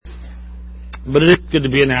But it is good to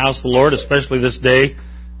be in the house of the Lord, especially this day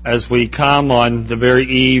as we come on the very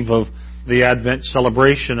eve of the Advent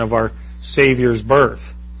celebration of our Savior's birth.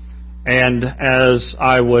 And as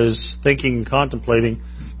I was thinking and contemplating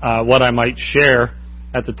what I might share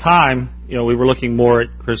at the time, we were looking more at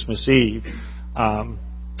Christmas Eve. And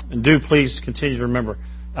do please continue to remember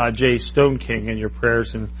Jay Stone King in your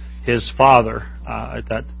prayers and his father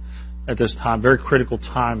at this time, very critical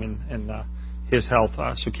time in his health.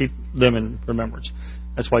 So keep them in remembrance.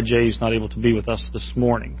 That's why Jay's not able to be with us this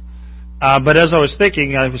morning. But as I was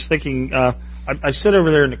thinking, I sit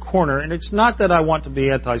over there in the corner, and it's not that I want to be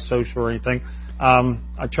antisocial or anything.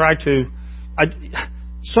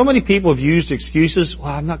 So many people have used excuses. Well,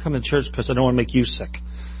 I'm not coming to church because I don't want to make you sick.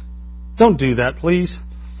 Don't do that, please.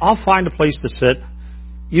 I'll find a place to sit.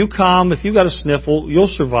 You come. If you got a sniffle,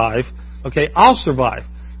 you'll survive. Okay, I'll survive.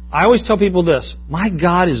 I always tell people this: my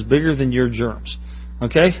God is bigger than your germs.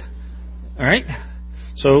 Okay? All right?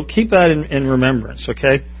 So keep that in remembrance,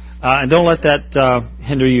 okay? And don't let that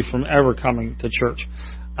hinder you from ever coming to church.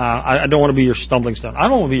 I don't want to be your stumbling stone. I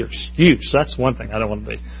don't want to be your excuse. That's one thing I don't want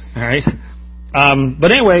to be. All right?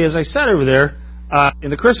 But anyway, as I sat over there in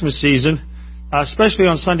the Christmas season, especially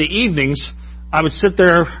on Sunday evenings, I would sit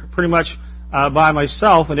there pretty much by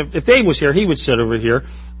myself. And if Dave was here, he would sit over here.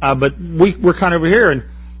 But we're kind of over here, and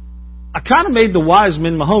I kind of made the wise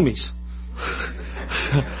men my homies.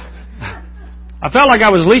 I felt like I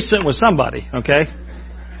was at least sitting with somebody, okay?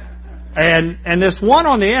 And this one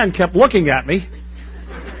on the end kept looking at me.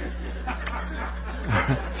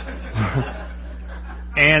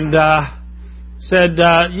 And said,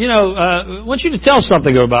 I want you to tell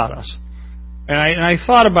something about us. And I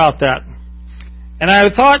thought about that. And I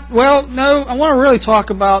thought, well, no, I want to really talk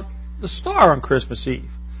about the star on Christmas Eve.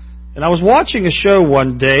 And I was watching a show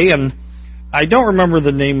one day, and I don't remember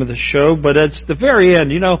the name of the show, but it's the very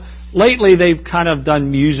end. Lately they've kind of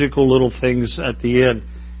done musical little things at the end.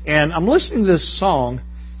 And I'm listening to this song,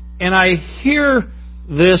 and I hear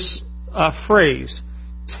this phrase,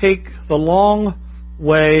 "Take the long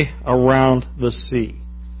way around the sea."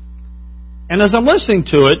 And as I'm listening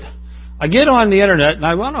to it, I get on the internet, and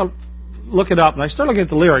I want to look it up, and I start looking at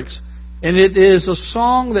the lyrics. And it is a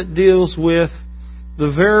song that deals with the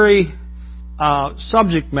very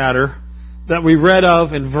subject matter that we read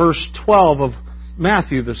of in verse 12 of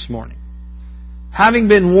Matthew this morning. Having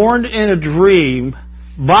been warned in a dream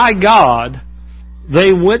by God,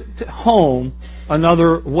 they went home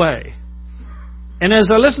another way. And as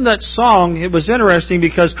I listened to that song, it was interesting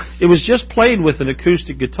because it was just played with an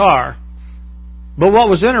acoustic guitar. But what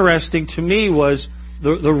was interesting to me was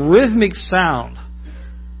the rhythmic sound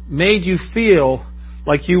made you feel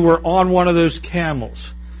like you were on one of those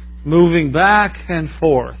camels, moving back and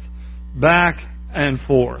forth, back and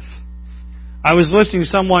forth. I was listening to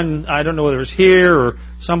someone, I don't know whether it was here or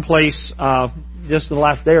someplace just in the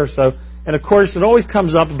last day or so, and of course it always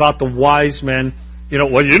comes up about the wise men. They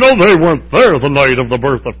weren't there the night of the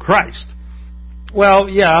birth of Christ. Well,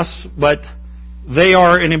 yes, but they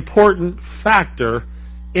are an important factor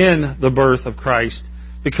in the birth of Christ,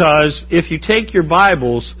 because if you take your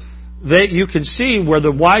Bibles, you can see where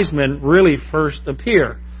the wise men really first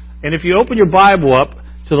appear. And if you open your Bible up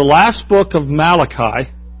to the last book of Malachi,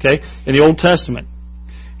 okay, in the Old Testament,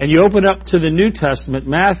 and you open up to the New Testament,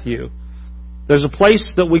 Matthew, there's a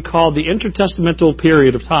place that we call the intertestamental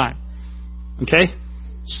period of time. Okay?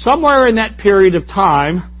 Somewhere in that period of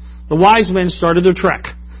time, the wise men started their trek.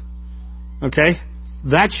 Okay?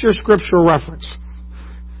 That's your scriptural reference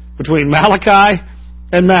between Malachi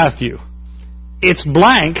and Matthew. It's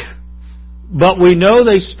blank, but we know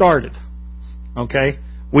they started. Okay?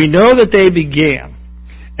 We know that they began.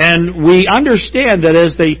 And we understand that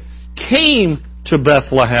as they came to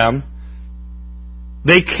Bethlehem,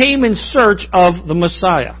 they came in search of the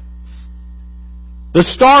Messiah. The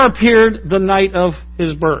star appeared the night of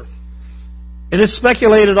His birth. It is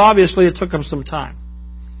speculated, obviously, it took them some time.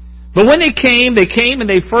 But when they came and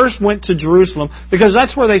they first went to Jerusalem, because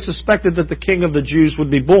that's where they suspected that the King of the Jews would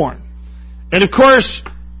be born. And of course,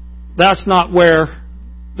 that's not where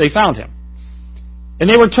they found Him. And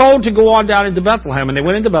they were told to go on down into Bethlehem, and they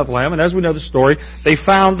went into Bethlehem, and as we know the story, they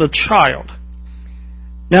found the child.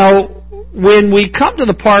 Now, when we come to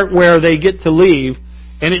the part where they get to leave,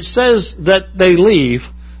 and it says that they leave,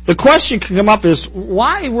 the question can come up is,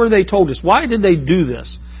 why were they told this? Why did they do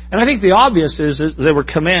this? And I think the obvious is that they were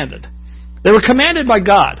commanded. They were commanded by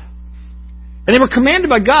God. And they were commanded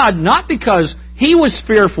by God not because He was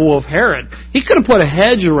fearful of Herod. He could have put a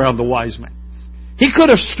hedge around the wise men. He could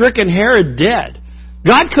have stricken Herod dead.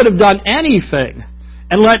 God could have done anything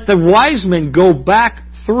and let the wise men go back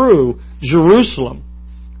through Jerusalem.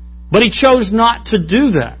 But he chose not to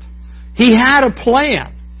do that. He had a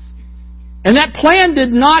plan. And that plan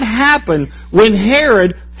did not happen when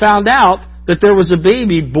Herod found out that there was a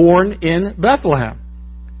baby born in Bethlehem.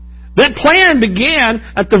 That plan began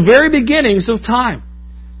at the very beginnings of time.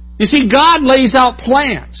 You see, God lays out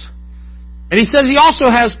plans. And He says He also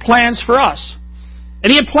has plans for us.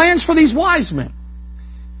 And He had plans for these wise men.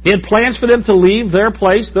 He had plans for them to leave their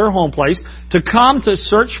place, their home place, to come to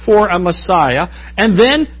search for a Messiah, and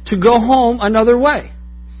then to go home another way.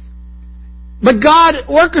 But God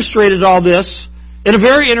orchestrated all this in a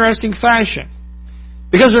very interesting fashion.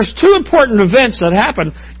 Because there's two important events that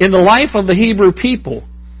happened in the life of the Hebrew people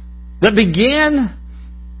that began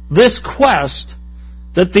this quest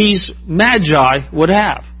that these Magi would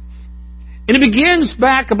have. And it begins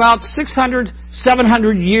back about 600,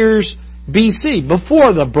 700 years BC,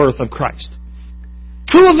 before the birth of Christ.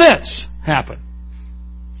 Two events happen.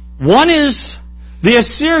 One is the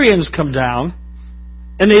Assyrians come down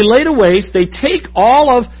and they laid waste, they take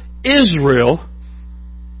all of Israel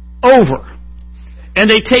over. And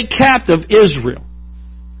they take captive Israel.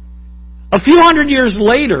 A few hundred years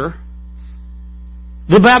later,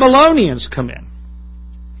 the Babylonians come in.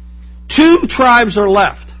 Two tribes are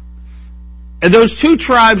left. And those two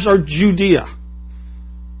tribes are Judea.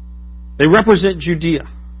 They represent Judea.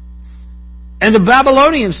 And the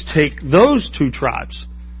Babylonians take those two tribes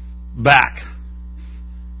back.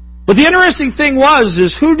 But the interesting thing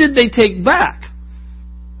is who did they take back?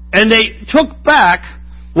 And they took back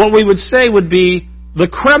what we would say would be the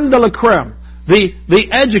creme de la creme, the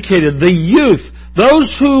educated, the youth,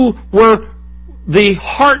 those who were the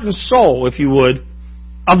heart and soul, if you would,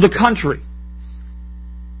 of the country.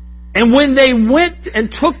 And when they went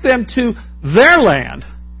and took them to their land,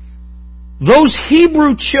 those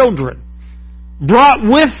Hebrew children brought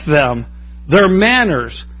with them their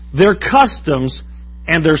manners, their customs,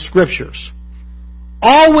 and their scriptures,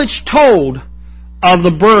 all which told of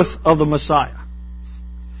the birth of the Messiah.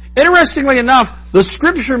 Interestingly enough, the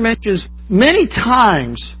Scripture mentions many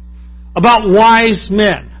times about wise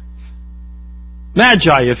men,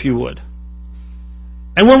 Magi, if you would.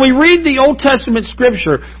 And when we read the Old Testament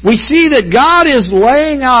Scripture, we see that God is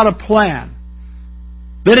laying out a plan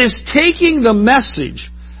that is taking the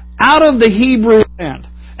message out of the Hebrew land,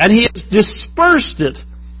 and He has dispersed it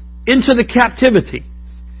into the captivity,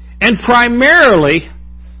 and primarily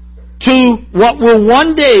to what will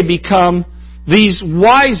one day become these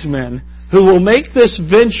wise men who will make this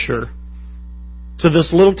venture to this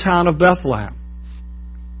little town of Bethlehem.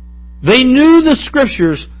 They knew the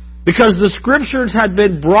Scriptures because the Scriptures had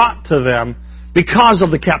been brought to them because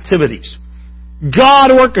of the captivities.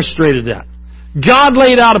 God orchestrated that. God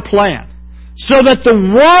laid out a plan so that the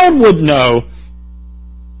world would know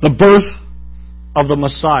the birth of the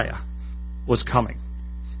Messiah was coming.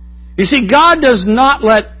 You see, God does not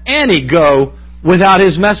let any go without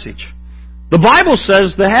His message. The Bible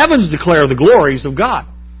says the heavens declare the glories of God.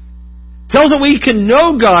 It tells that we can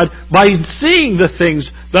know God by seeing the things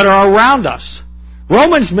that are around us.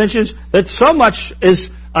 Romans mentions that so much is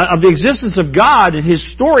of the existence of God and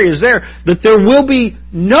His story is there that there will be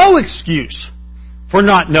no excuse for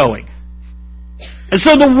not knowing. And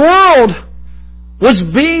so the world was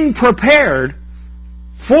being prepared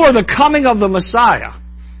for the coming of the Messiah,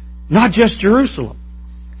 not just Jerusalem.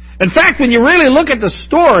 In fact, when you really look at the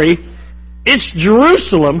story, it's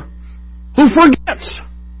Jerusalem who forgets.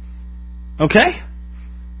 Okay?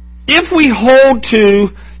 If we hold to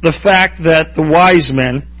the fact that the wise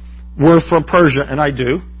men were from Persia, and I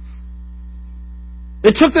do,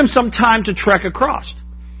 it took them some time to trek across.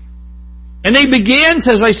 And they began,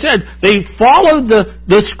 as I said, they followed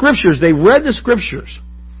the Scriptures. They read the Scriptures.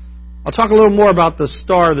 I'll talk a little more about the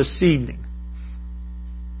star this evening.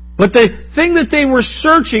 But the thing that they were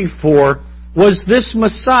searching for was this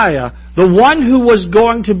Messiah, the one who was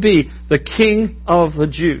going to be the King of the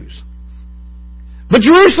Jews. But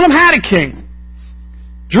Jerusalem had a king.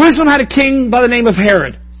 Jerusalem had a king by the name of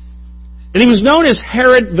Herod. And he was known as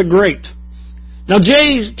Herod the Great. Now,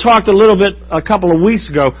 Jay talked a little bit a couple of weeks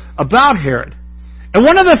ago about Herod. And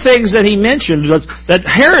one of the things that he mentioned was that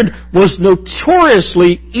Herod was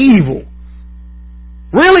notoriously evil.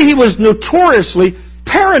 Really, he was notoriously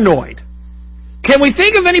paranoid. Can we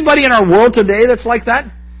think of anybody in our world today that's like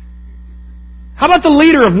that? How about the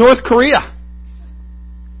leader of North Korea?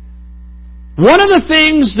 One of the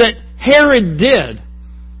things that Herod did,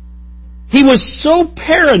 he was so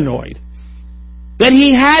paranoid that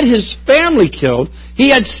he had his family killed,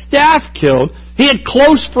 he had staff killed, he had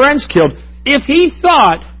close friends killed. If he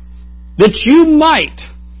thought that you might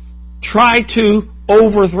try to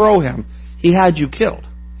overthrow him, he had you killed.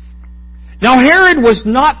 Now Herod was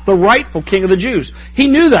not the rightful king of the Jews. He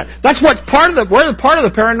knew that. That's what where part of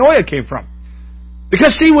the paranoia came from.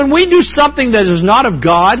 Because see, when we do something that is not of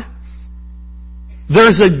God,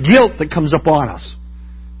 there's a guilt that comes upon us.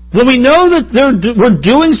 When we know that we're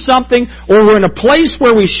doing something or we're in a place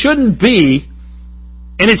where we shouldn't be,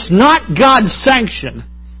 and it's not God's sanction,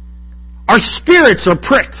 our spirits are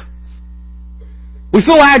pricked. We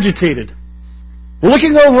feel agitated. We're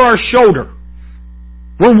looking over our shoulder.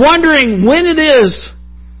 We're wondering when it is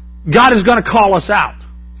God is going to call us out.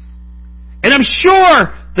 And I'm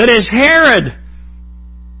sure that as Herod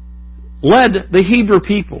led the Hebrew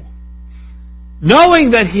people,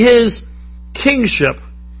 knowing that his kingship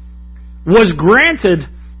was granted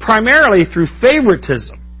primarily through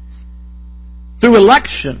favoritism, through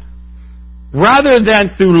election, rather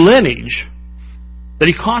than through lineage, that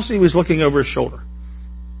he constantly was looking over his shoulder.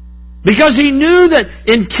 Because he knew that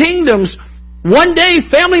in kingdoms, one day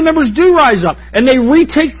family members do rise up and they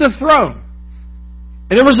retake the throne.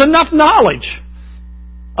 And there was enough knowledge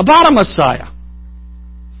about a Messiah.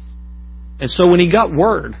 And so when he got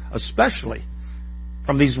word, especially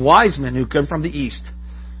from these wise men who come from the east,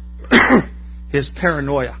 his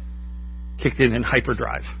paranoia kicked in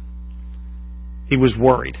hyperdrive. He was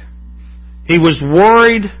worried. He was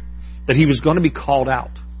worried that he was going to be called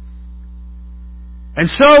out. And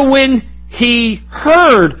so when he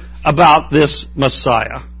heard about this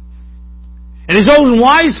Messiah, and his own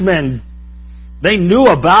wise men, they knew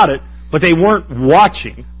about it, but they weren't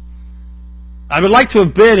watching. I would like to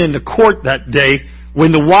have been in the court that day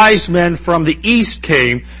when the wise men from the east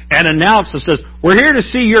came and announced and says, "We're here to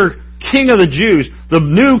see your King of the Jews, the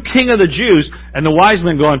new King of the Jews." And the wise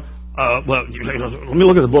men going, well, let me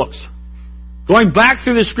look at the books. Going back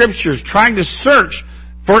through the Scriptures, trying to search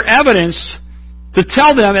for evidence to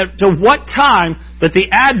tell them to what time that the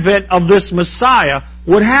advent of this Messiah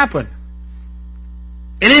would happen.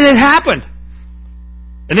 And it had happened.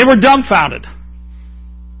 And they were dumbfounded.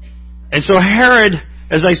 And so Herod,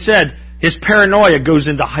 as I said, his paranoia goes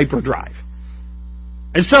into hyperdrive.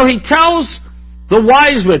 And so he tells the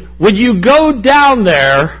wise men, when you go down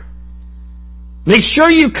there, make sure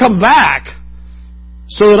you come back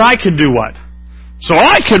so that I can do what? So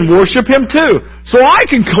I can worship him too. So I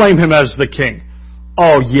can claim him as the king.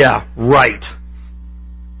 Oh yeah, right.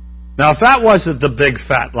 Now if that wasn't the big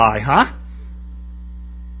fat lie, huh?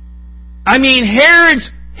 I mean, Herod's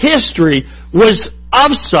history was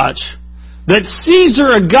of such that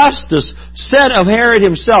Caesar Augustus said of Herod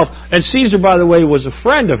himself, and Caesar, by the way, was a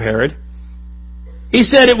friend of Herod, he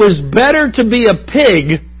said it was better to be a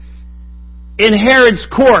pig in Herod's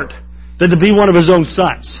court than to be one of his own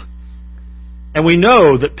sons. And we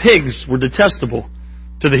know that pigs were detestable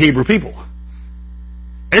to the Hebrew people.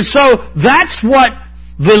 And so that's what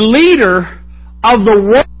the leader of the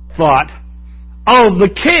world thought of the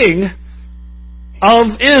king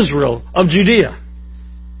of Israel, of Judea.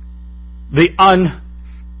 The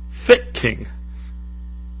unfit king.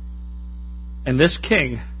 And this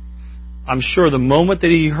king, I'm sure the moment that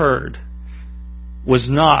he heard, was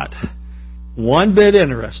not one bit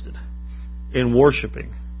interested in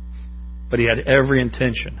worshiping, but he had every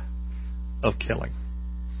intention of killing.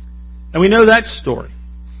 And we know that story.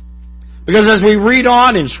 Because as we read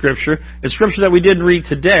on in Scripture that we didn't read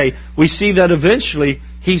today, we see that eventually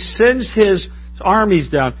he sends his armies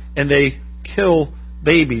down and they kill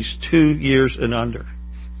babies 2 years and under.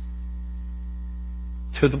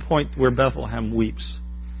 To the point where Bethlehem weeps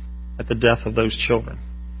at the death of those children.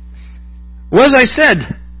 Well, as I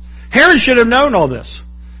said, Herod should have known all this.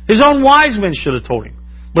 His own wise men should have told him,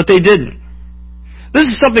 but they didn't. This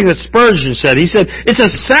is something that Spurgeon said. He said, "It's a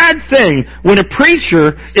sad thing when a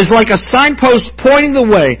preacher is like a signpost pointing the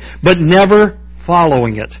way, but never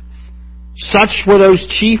following it." Such were those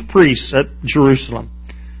chief priests at Jerusalem.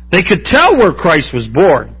 They could tell where Christ was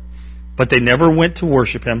born, but they never went to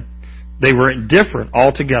worship him. They were indifferent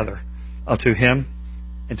altogether to him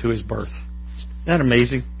and to his birth. Isn't that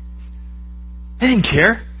amazing? They didn't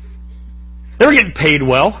care. They were getting paid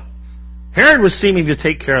well. Herod was seeming to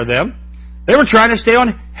take care of them. They were trying to stay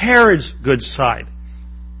on Herod's good side.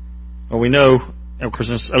 Well, we know, of course,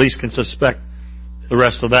 at least can suspect the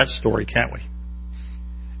rest of that story, can't we?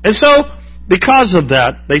 And so, because of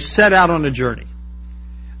that, they set out on a journey.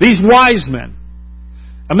 These wise men,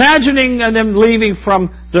 imagining them leaving from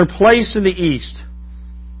their place in the east,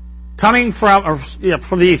 coming from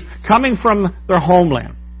the east, coming from their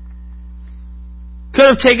homeland, could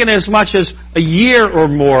have taken as much as a year or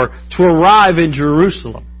more to arrive in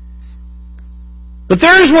Jerusalem. But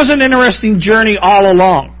theirs was an interesting journey all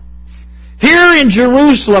along. Here in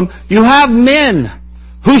Jerusalem, you have men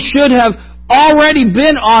who should have already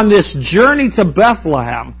been on this journey to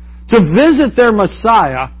Bethlehem to visit their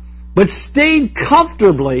Messiah, but stayed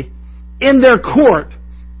comfortably in their court.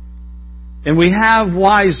 And we have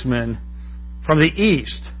wise men from the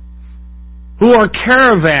east who are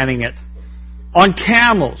caravanning it on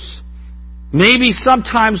camels, maybe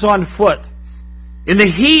sometimes on foot, in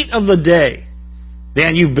the heat of the day.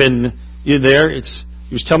 Dan, you're there. You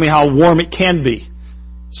was telling me how warm it can be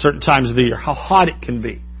certain times of the year, how hot it can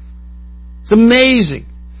be. It's amazing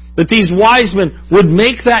that these wise men would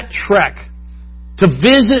make that trek to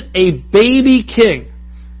visit a baby king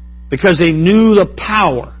because they knew the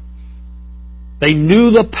power. They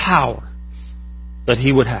knew the power that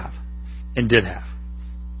he would have and did have.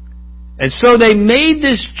 And so they made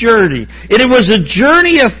this journey. And it was a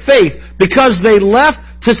journey of faith because they left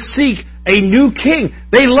to seek a new king.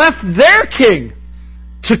 They left their king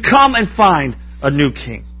to come and find a new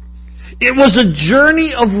king. It was a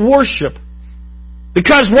journey of worship.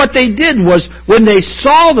 Because what they did was, when they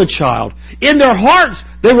saw the child, in their hearts,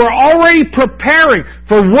 they were already preparing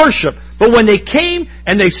for worship. But when they came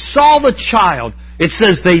and they saw the child, it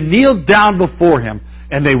says they kneeled down before him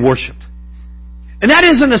and they worshiped. And that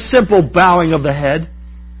isn't a simple bowing of the head.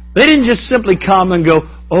 They didn't just simply come and go,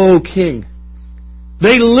 "Oh, King."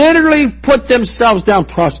 They literally put themselves down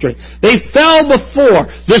prostrate. They fell before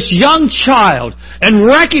this young child and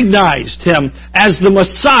recognized him as the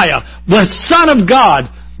Messiah, the Son of God,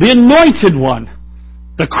 the Anointed One,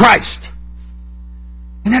 the Christ.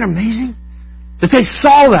 Isn't that amazing? That they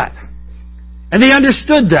saw that. And they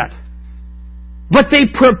understood that. But they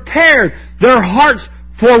prepared their hearts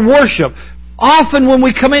for worship. Often when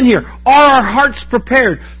we come in here, are our hearts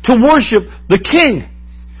prepared to worship the King?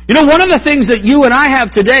 You know, one of the things that you and I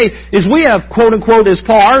have today is we have, quote unquote, as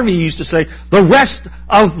Paul Harvey used to say, the rest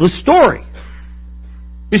of the story.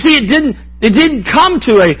 You see, it didn't come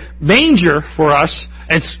to a manger for us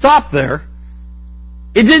and stop there.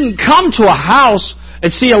 It didn't come to a house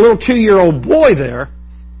and see a little 2-year-old boy there.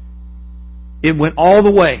 It went all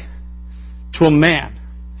the way to a man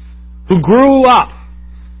who grew up,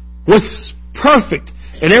 was perfect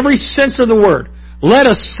in every sense of the word, led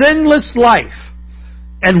a sinless life,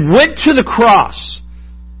 and went to the cross,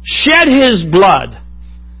 shed his blood,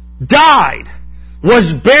 died,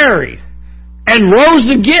 was buried, and rose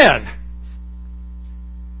again.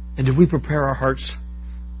 And do we prepare our hearts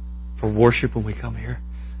for worship when we come here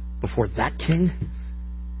before that King?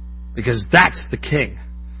 Because that's the King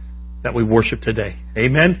that we worship today.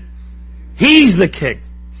 Amen? He's the King.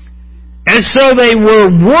 And so they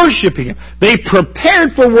were worshiping Him. They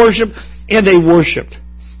prepared for worship and they worshiped.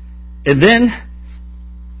 And then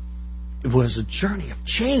it was a journey of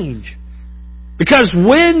change. Because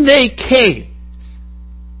when they came,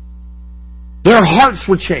 their hearts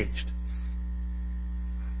were changed.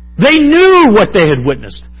 They knew what they had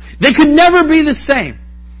witnessed. They could never be the same.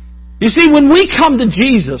 You see, when we come to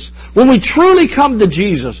Jesus, when we truly come to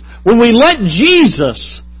Jesus, when we let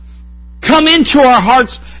Jesus come into our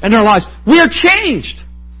hearts and our lives, we are changed.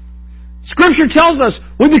 Scripture tells us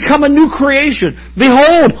we become a new creation.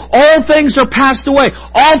 Behold, all things are passed away.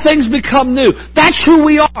 All things become new. That's who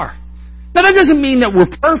we are. Now, that doesn't mean that we're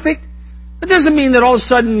perfect. That doesn't mean that all of a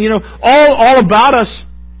sudden, all about us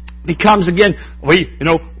becomes again,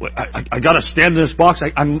 I got to stand in this box.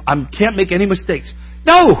 I can't make any mistakes.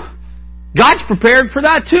 No. God's prepared for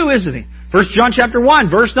that too, isn't He? 1 John chapter 1,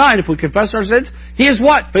 verse 9, if we confess our sins, He is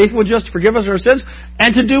what? Faithful just to forgive us our sins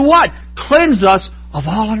and to do what? Cleanse us of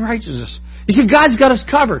all unrighteousness. You see, God's got us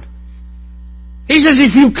covered. He says,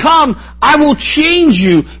 if you come, I will change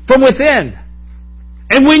you from within.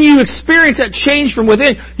 And when you experience that change from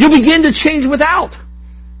within, you'll begin to change without.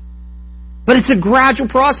 But it's a gradual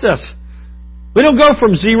process. We don't go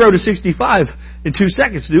from 0 to 65 in 2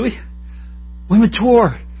 seconds, do we? We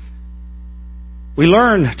mature. We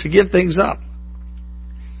learn to give things up.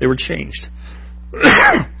 They were changed.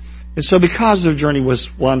 And so because their journey was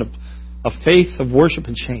one of faith, of worship,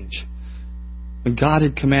 and change, when God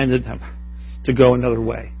had commanded them to go another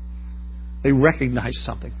way, they recognized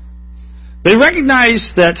something. They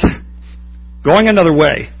recognized that going another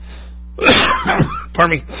way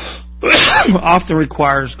often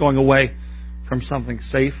requires going away from something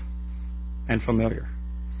safe and familiar.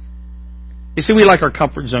 You see, we like our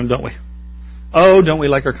comfort zone, don't we? Oh, don't we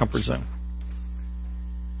like our comfort zone?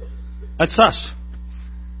 That's us.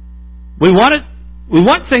 We want it. We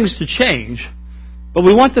want things to change, but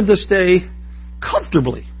we want them to stay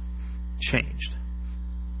comfortably changed.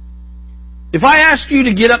 If I ask you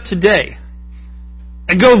to get up today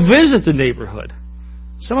and go visit the neighborhood,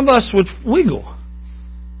 some of us would wiggle.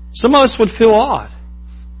 Some of us would feel odd.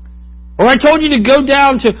 Or I told you to go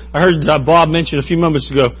down to, I heard Bob mention a few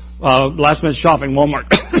moments ago, last minute shopping, Walmart.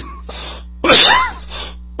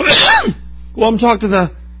 Well, I'm talking to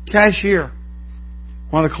the cashier,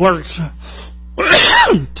 one of the clerks.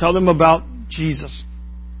 Tell them about Jesus.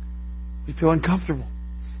 We feel uncomfortable.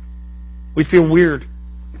 We feel weird.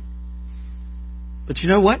 But you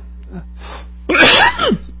know what?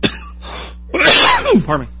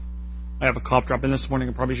 Pardon me. I have a cough drop in this morning.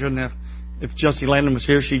 I probably shouldn't have. If Jessie Landon was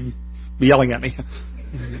here, she'd be yelling at me.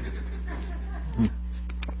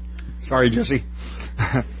 Sorry, Jessie.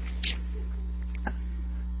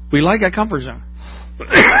 We like a comfort zone.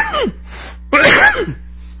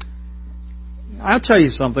 I'll tell you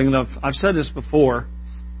something. I've said this before.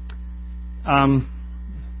 I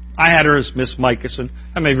had her as Miss Michelson.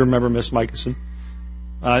 I may remember Miss Michelson.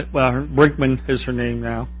 Brinkman is her name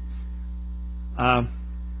now.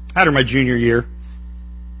 Had her my junior year.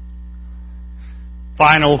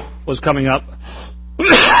 Final was coming up.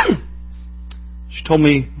 She told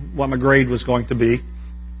me what my grade was going to be.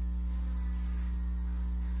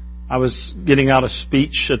 I was getting out a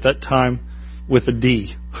speech at that time with a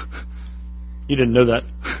D. You didn't know that.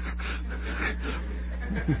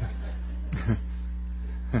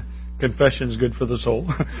 Confession's good for the soul.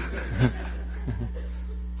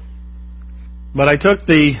 But I took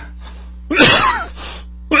the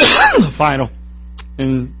final,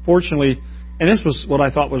 and fortunately, and this was what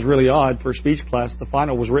I thought was really odd for speech class, the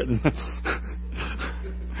final was written.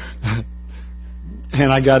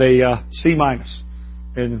 And I got a C-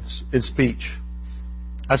 in speech.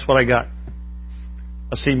 That's what I got.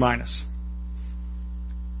 A C-.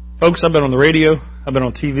 Folks, I've been on the radio, I've been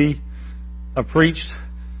on TV, I've preached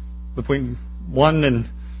between one and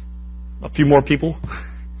a few more people.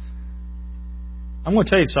 I'm going to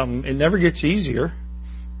tell you something. It never gets easier.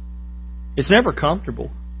 It's never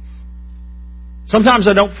comfortable. Sometimes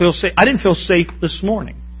I don't feel safe. I didn't feel safe this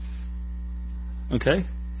morning. Okay?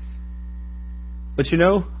 But you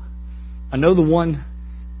know, I know the one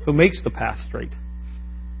who makes the path straight.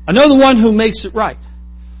 I know the one who makes it right.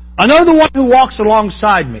 I know the one who walks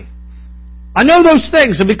alongside me. I know those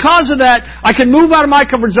things, and because of that, I can move out of my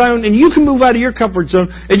comfort zone, and you can move out of your comfort zone,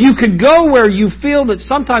 and you can go where you feel that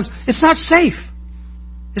sometimes it's not safe.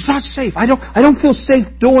 It's not safe. I don't feel safe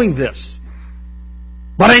doing this.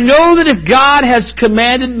 But I know that if God has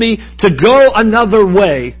commanded me to go another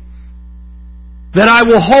way, that I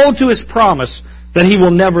will hold to His promise that He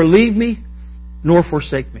will never leave me nor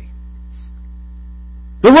forsake me.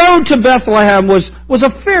 The road to Bethlehem was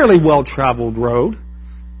a fairly well-traveled road.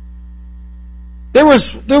 There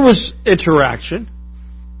was interaction.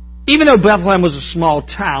 Even though Bethlehem was a small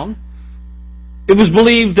town, it was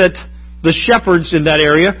believed that the shepherds in that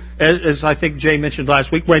area, as I think Jay mentioned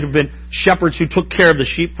last week, might have been shepherds who took care of the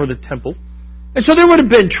sheep for the temple. And so there would have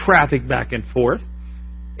been traffic back and forth.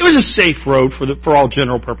 It was a safe road for all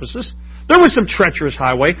general purposes. There was some treacherous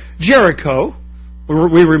highway. Jericho,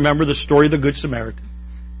 we remember the story of the Good Samaritan.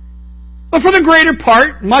 But for the greater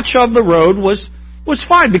part, much of the road was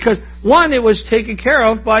fine because, one, it was taken care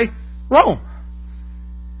of by Rome.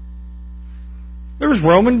 There was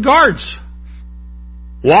Roman guards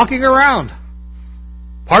walking around.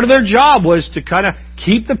 Part of their job was to kind of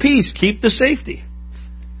keep the peace, keep the safety.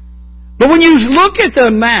 But when you look at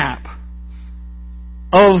the map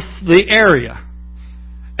of the area,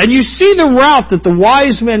 and you see the route that the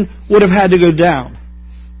wise men would have had to go down,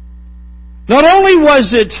 not only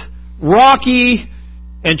was it rocky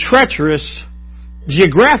and treacherous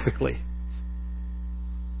geographically,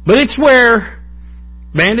 but it's where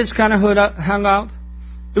bandits kind of hung out.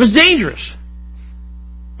 It was dangerous.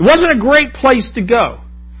 It wasn't a great place to go.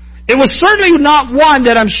 It was certainly not one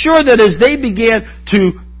that I'm sure that as they began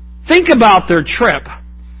to think about their trip,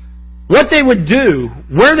 what they would do,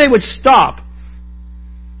 where they would stop,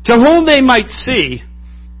 to whom they might see,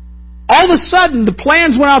 all of a sudden the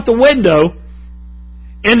plans went out the window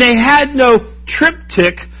and they had no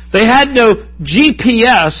triptych, they had no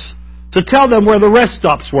GPS to tell them where the rest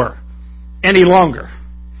stops were any longer.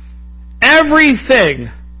 Everything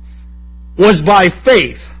was by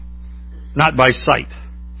faith, not by sight.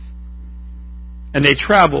 And they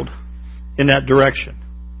traveled in that direction.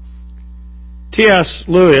 T.S.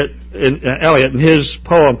 Eliot, in his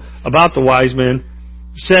poem about the wise men,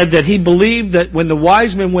 said that he believed that when the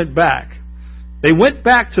wise men went back, they went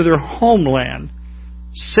back to their homeland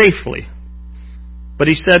safely. But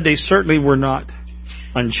he said they certainly were not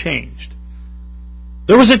unchanged.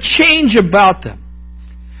 There was a change about them.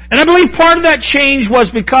 And I believe part of that change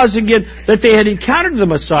was because, again, that they had encountered the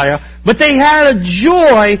Messiah, but they had a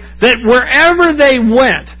joy that wherever they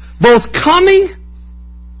went, both coming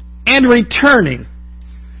and returning,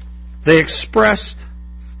 they expressed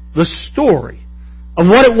the story of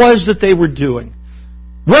what it was that they were doing,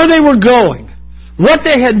 where they were going, what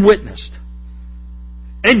they had witnessed.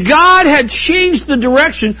 And God had changed the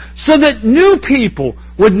direction so that new people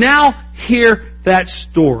would now hear that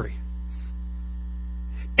story.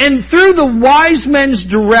 And through the wise men's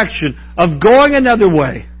direction of going another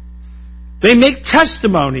way, they make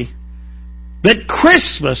testimony that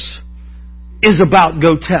Christmas is about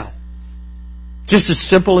go tell. Just as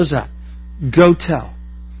simple as that. Go tell.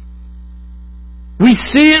 We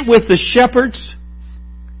see it with the shepherds.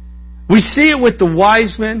 We see it with the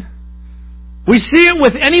wise men. We see it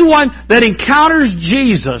with anyone that encounters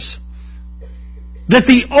Jesus, that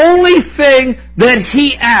the only thing that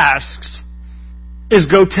He asks is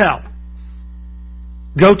go tell.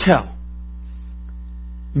 Go tell.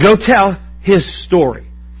 Go tell His story.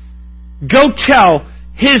 Go tell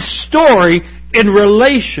His story in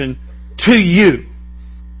relation to you.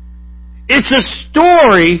 It's a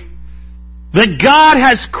story that God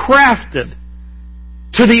has crafted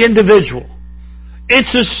to the individual.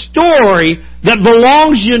 It's a story that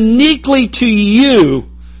belongs uniquely to you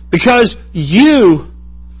because you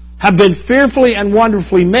have been fearfully and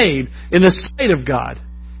wonderfully made in the sight of God.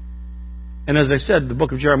 And as I said, the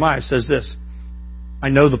book of Jeremiah says this, I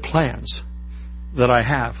know the plans that I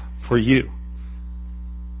have for you.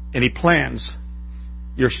 And He plans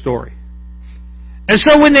your story. And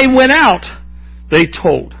so when they went out, they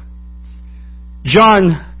told.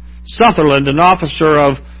 John Sutherland, an officer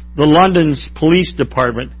of the London's police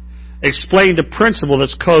department, explained a principle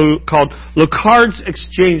that's called Locard's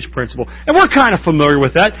exchange principle. And we're kind of familiar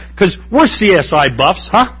with that because we're CSI buffs,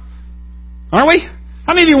 huh? Aren't we?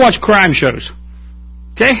 How many of you watch crime shows?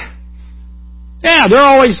 Okay? Yeah, they're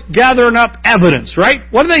always gathering up evidence, right?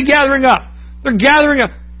 What are they gathering up? They're gathering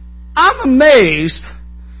up. I'm amazed.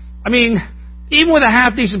 I mean, even with a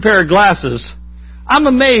half-decent pair of glasses, I'm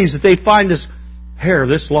amazed that they find this hair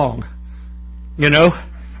this long, you know,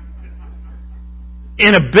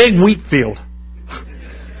 in a big wheat field.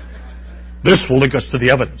 This will link us to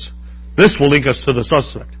the evidence. This will link us to the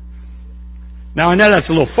suspect. Now, I know that's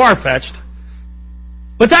a little far-fetched,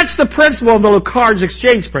 but that's the principle of the Locard's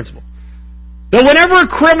exchange principle. That whenever a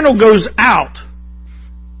criminal goes out,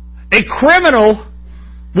 a criminal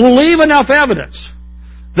will leave enough evidence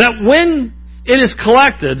that when it is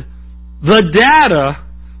collected, the data,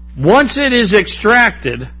 once it is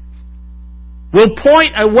extracted, will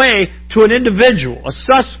point a way to an individual, a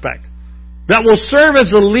suspect, that will serve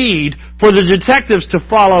as a lead for the detectives to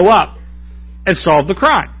follow up and solve the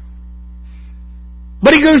crime.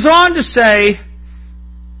 But he goes on to say,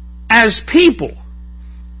 as people,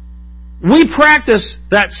 we practice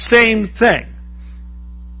that same thing.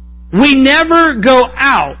 We never go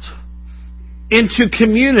out into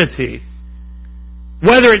community,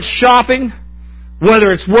 whether it's shopping,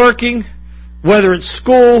 whether it's working, whether it's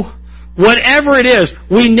school, whatever it is,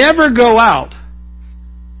 we never go out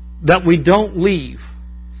that we don't leave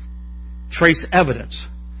trace evidence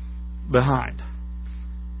behind.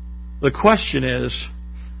 The question is,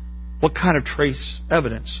 what kind of trace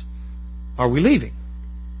evidence are we leaving?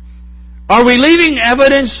 Are we leaving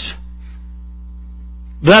evidence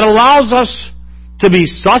that allows us to be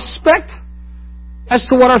suspect as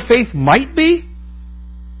to what our faith might be?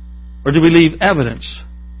 Or do we leave evidence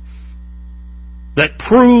that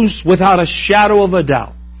proves without a shadow of a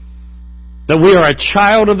doubt that we are a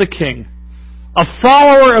child of the King, a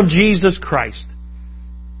follower of Jesus Christ,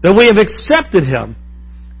 that we have accepted Him,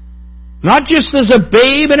 not just as a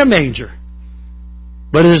babe in a manger,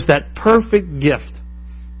 but as that perfect gift,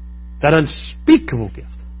 that unspeakable gift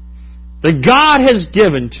that God has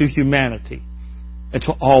given to humanity and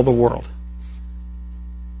to all the world.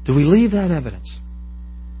 Do we leave that evidence?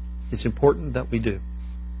 It's important that we do.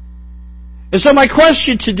 And so my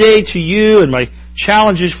question today to you, and my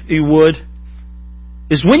challenge, if you would,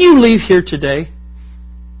 is when you leave here today,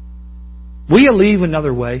 will you leave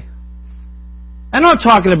another way? I'm not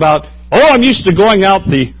talking about, I'm used to going out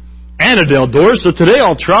the Annandale door, so today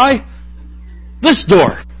I'll try this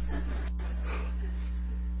door.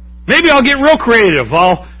 Maybe I'll get real creative.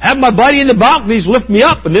 I'll have my buddy in the balconies lift me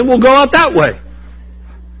up, and then we'll go out that way.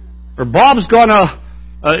 Or Bob's gonna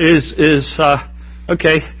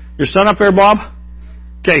okay. Your son up there, Bob?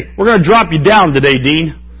 Okay, we're gonna drop you down today,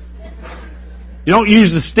 Dean. You don't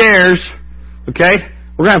use the stairs. Okay,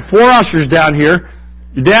 we're gonna have 4 ushers down here.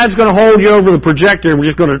 Your dad's gonna hold you over the projector, and we're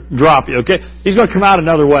just gonna drop you. Okay, he's gonna come out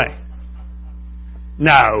another way.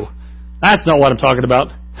 No, that's not what I'm talking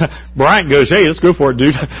about. Bryant goes, hey, let's go for it,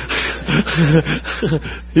 dude.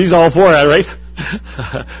 He's all for that, right?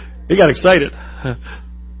 He got excited.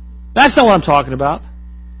 That's not what I'm talking about.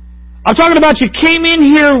 I'm talking about you came in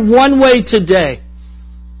here one way today.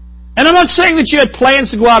 And I'm not saying that you had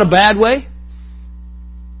plans to go out a bad way.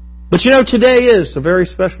 But you know, today is a very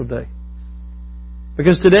special day.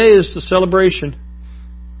 Because today is the celebration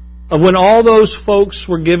of when all those folks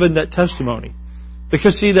were given that testimony.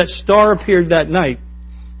 Because see, that star appeared that night.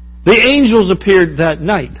 The angels appeared that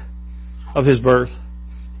night of His birth.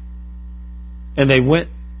 And they went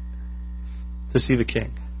to see the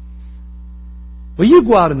King. Will you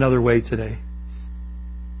go out another way today?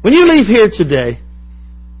 When you leave here today,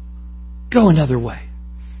 go another way.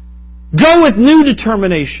 Go with new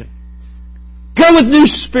determination. Go with new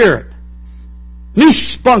spirit. New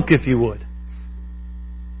spunk, if you would.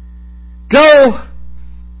 Go,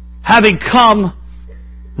 having come,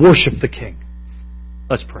 worship the King.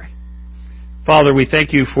 Let's pray. Father, we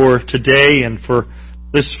thank You for today and for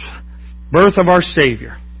this birth of our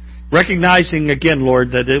Savior. Recognizing again,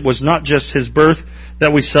 Lord, that it was not just His birth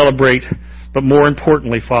that we celebrate, but more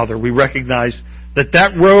importantly, Father, we recognize that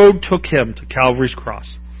that road took Him to Calvary's cross.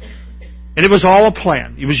 And it was all a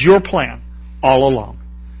plan. It was Your plan all along.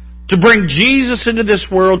 To bring Jesus into this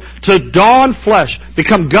world, to don flesh,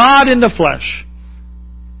 become God in the flesh.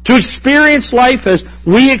 To experience life as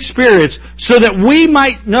we experience, so that we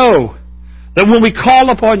might know that when we call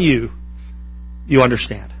upon You, You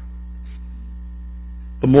understand.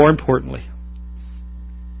 But more importantly,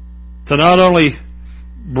 to not only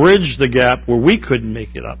bridge the gap where we couldn't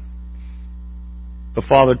make it up, but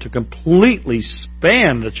Father, to completely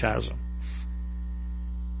span the chasm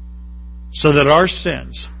so that our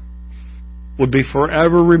sins would be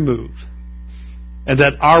forever removed and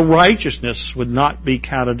that our righteousness would not be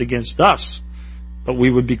counted against us, but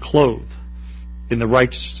we would be clothed in the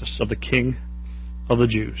righteousness of the King of the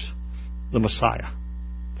Jews, the Messiah,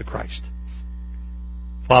 the Christ.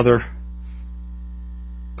 Father,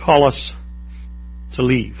 call us to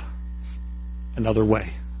leave another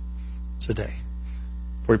way today.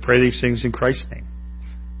 For we pray these things in Christ's name.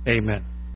 Amen.